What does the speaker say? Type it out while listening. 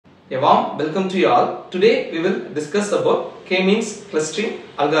A warm welcome to you all. Today we will discuss about k-means clustering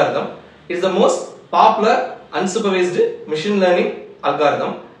algorithm. It is the most popular unsupervised machine learning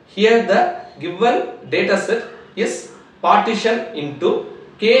algorithm. Here the given dataset is partitioned into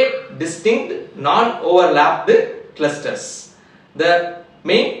k distinct non-overlapped clusters. The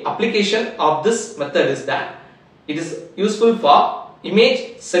main application of this method is that it is useful for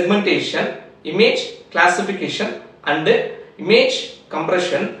image segmentation, image classification and image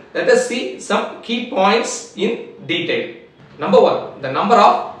compression. Let us see some key points in detail. Number 1, the number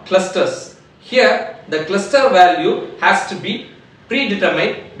of clusters. Here the cluster value has to be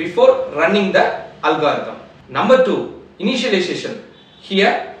predetermined before running the algorithm. Number 2, initialization.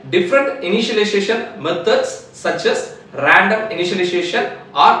 Here different initialization methods such as random initialization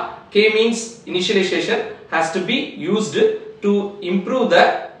or k-means initialization has to be used to improve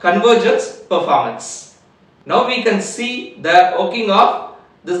the convergence performance. Now we can see the working of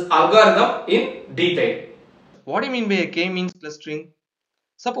this algorithm in detail. What do you mean by a k-means clustering?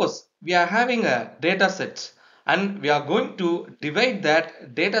 Suppose we are having a data set and we are going to divide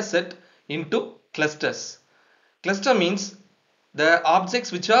that data set into clusters. Cluster means the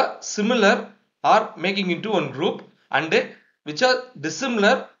objects which are similar are making into one group and which are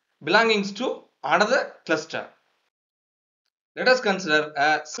dissimilar belonging to another cluster. Let us consider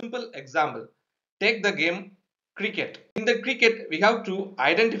a simple example. Take the game cricket. In the cricket, we have to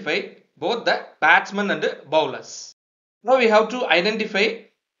identify both the batsmen and bowlers. Now we have to identify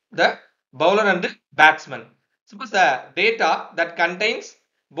the bowler and batsman. Suppose the data that contains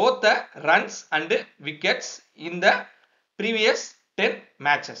both the runs and wickets in the previous 10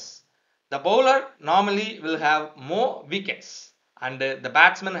 matches. The bowler normally will have more wickets and the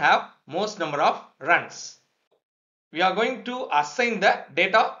batsman have most number of runs. We are going to assign the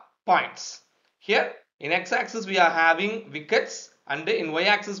data points. Here in x-axis we are having wickets and in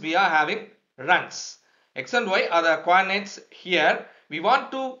y-axis we are having runs. X and y are the coordinates here. We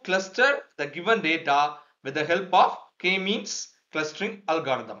want to cluster the given data with the help of k-means clustering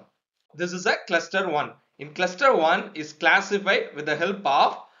algorithm. This is a cluster 1. In cluster 1 is classified with the help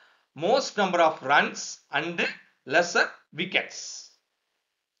of most number of runs and lesser wickets.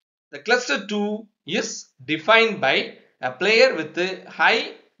 The cluster 2 is defined by a player with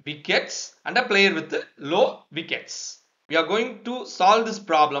high wickets and a player with low wickets. We are going to solve this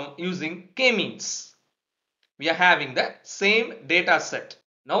problem using k-means. We are having the same data set.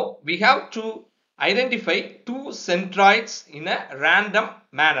 Now we have to identify two centroids in a random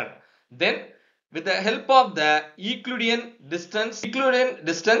manner. Then with the help of the Euclidean distance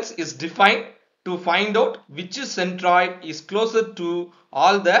is defined to find out which centroid is closer to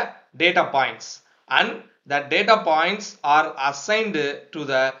all the data points, and the data points are assigned to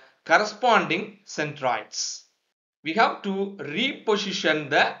the corresponding centroids. We have to reposition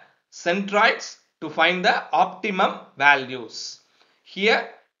the centroids to find the optimum values. Here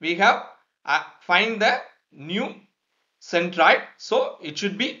we have find the new centroid, so it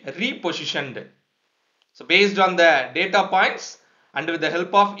should be repositioned. So based on the data points and with the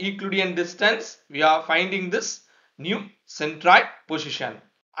help of Euclidean distance, we are finding this new centroid position.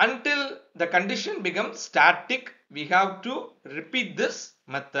 Until the condition becomes static, we have to repeat this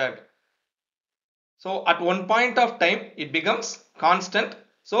method. So at one point of time it becomes constant.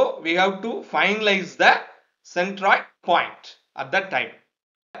 So we have to finalize the centroid point at that time.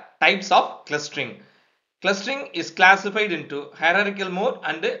 Types of clustering. Clustering is classified into hierarchical mode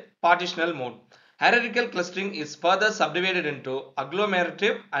and partitional mode. Hierarchical clustering is further subdivided into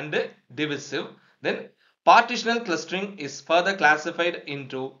agglomerative and divisive. Then partitional clustering is further classified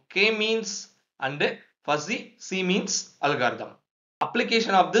into k-means and fuzzy c-means algorithm.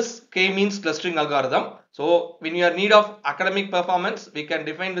 Application of this k-means clustering algorithm. So when you are in need of academic performance, we can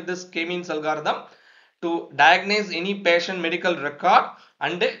define with this k-means algorithm to diagnose any patient medical record,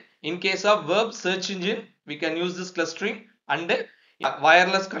 and in case of web search engine we can use this clustering, and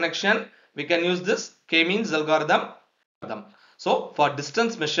wireless connection we can use this k-means algorithm. So for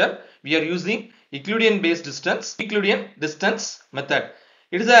distance measure we are using Euclidean distance method.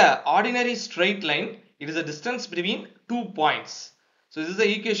 It is a ordinary straight line. It is a distance between 2 points. So this is the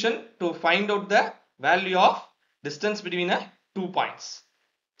equation to find out the value of distance between 2 points.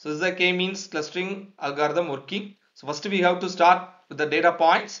 So this is a k-means clustering algorithm working. So first we have to start with the data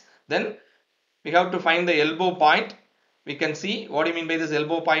points. Then we have to find the elbow point. We can see what do you mean by this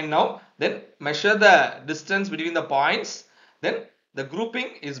elbow point now. Then measure the distance between the points. Then the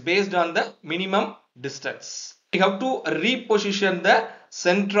grouping is based on the minimum distance. We have to reposition the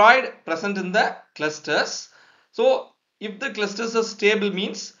centroid present in the clusters. So if the clusters are stable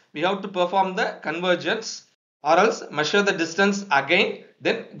means we have to perform the convergence, or else measure the distance again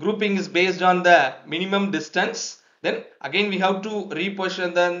Then grouping is based on the minimum distance. Then again we have to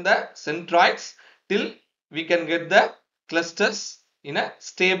reposition the centroids till we can get the clusters in a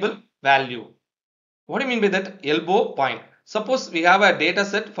stable value. What do you mean by that? Elbow point. Suppose we have a data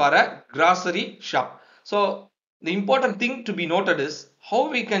set for a grocery shop. So the important thing to be noted is how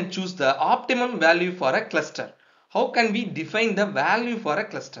we can choose the optimum value for a cluster. How can we define the value for a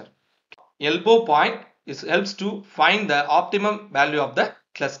cluster? Elbow point helps to find the optimum value of the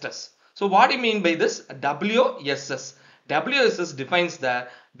clusters. So what do you mean by this? WSS. WSS defines the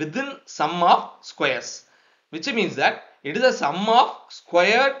within sum of squares, which means that it is a sum of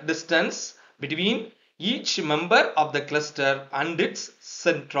squared distance between each member of the cluster and its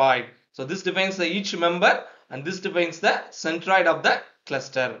centroid. So this defines the each member and this defines the centroid of the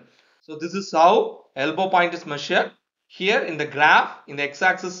cluster. So this is how elbow point is measured. Here in the graph, in the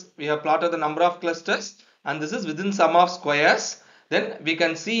x-axis, we have plotted the number of clusters and this is within sum of squares. Then we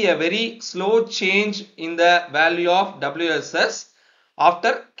can see a very slow change in the value of WSS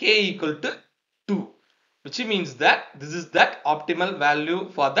after k equal to 2, which means that this is that optimal value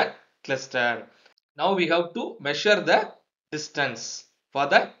for that cluster. Now we have to measure the distance for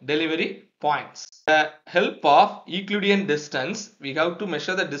the delivery points. With the help of Euclidean distance, we have to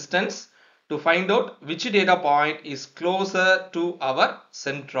measure the distance to find out which data point is closer to our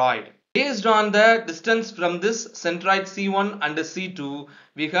centroid. Based on the distance from this centroid C1 and C2,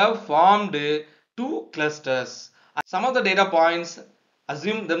 we have formed two clusters. Some of the data points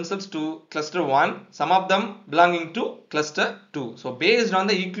assume themselves to cluster 1, some of them belonging to cluster 2. So based on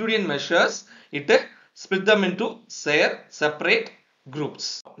the Euclidean measures, it split them into separate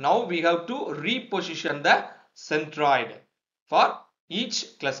groups. Now we have to reposition the centroid for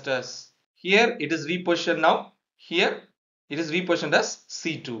each clusters. Here it is repositioned now. Here it is repositioned as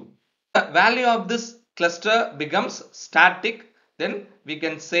C2. The value of this cluster becomes static. Then we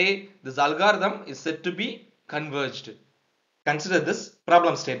can say this algorithm is said to be converged. Consider this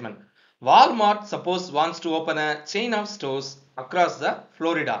problem statement. Walmart suppose wants to open a chain of stores across the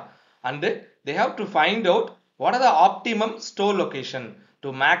Florida and they have to find out what are the optimum store location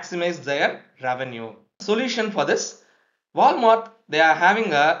to maximize their revenue. Solution for this: Walmart, they are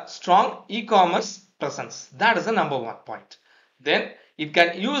having a strong e-commerce presence. That is the number one point. Then it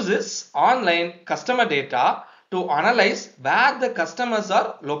can use its online customer data to analyze where the customers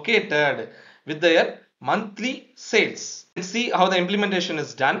are located with their monthly sales. Let's see how the implementation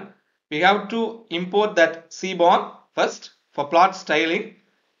is done. We have to import that Seaborn first for plot styling.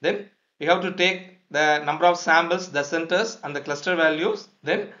 Then we have to take the number of samples, the centers and the cluster values.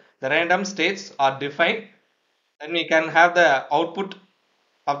 Then the random states are defined. Then we can have the output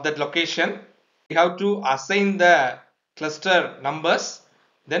of that location. We have to assign the cluster numbers.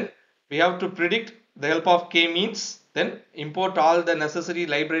 Then we have to predict the help of kmeans. Then import all the necessary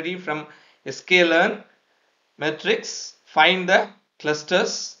library from sklearn matrix. Find the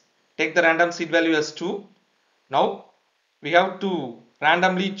clusters. Take the random seed value as 2. Now we have to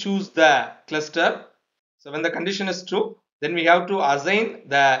randomly choose the cluster. So when the condition is true, then we have to assign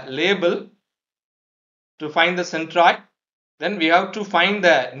the label to find the centroid. Then we have to find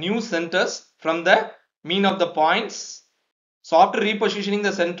the new centers from the mean of the points. So after repositioning the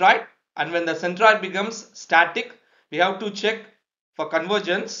centroid, and when the centroid becomes static, we have to check for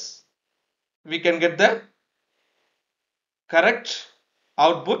convergence. We can get the correct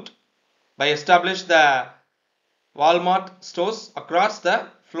output by establish the Walmart stores across the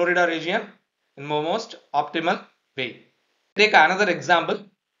Florida region in most optimal way. Take another example: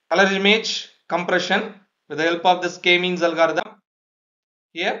 color image compression with the help of this kmeans algorithm.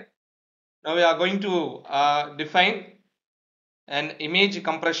 Here now we are going to define an image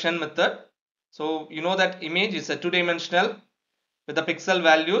compression method. So you know that image is a two-dimensional with the pixel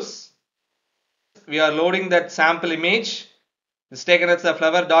values. We are loading that sample image. It's taken as a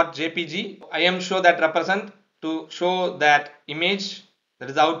flower.jpg. I am sure that represent to show that image, that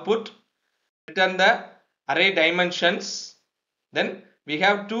is output. Return the array dimensions. Then we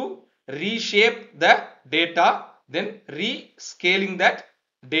have to reshape the data, then rescaling that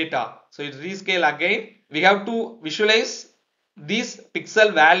data. So it rescale again. We have to visualize these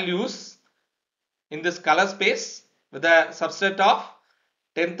pixel values in this color space with a subset of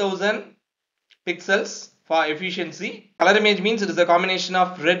 10,000 pixels for efficiency. Color image means it is a combination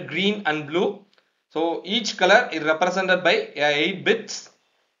of red, green and blue. So each color is represented by 8 bits.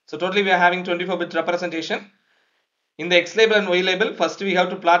 So totally we are having 24-bit representation. In the X label and Y label, first we have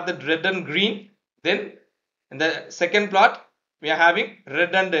to plot the red and green. Then in the second plot, we are having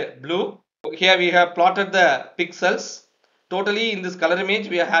red and blue. Here we have plotted the pixels. Totally in this color image,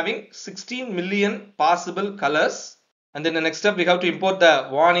 we are having 16 million possible colors. And then the next step, we have to import the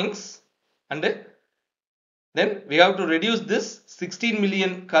warnings, and then we have to reduce this 16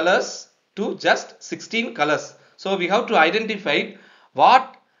 million colors to just 16 colors. So we have to identify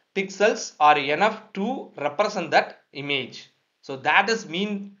what pixels are enough to represent that image. So that is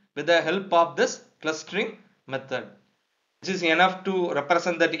mean with the help of this clustering method, which is enough to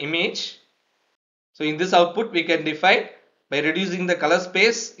represent that image. So in this output we can define by reducing the color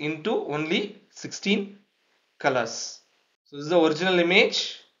space into only 16 colors. So this is the original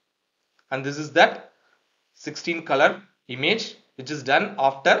image, and this is that 16 color image which is done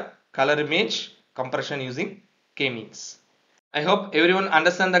after color image compression using kmeans. I hope everyone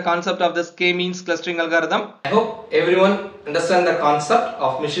understand the concept of this k-means clustering algorithm. I hope everyone understand the concept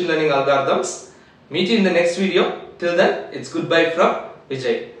of machine learning algorithms. Meet you in the next video. Till then, it's goodbye from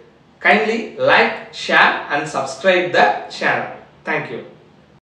Vijay. Kindly like, share and subscribe the channel. Thank you.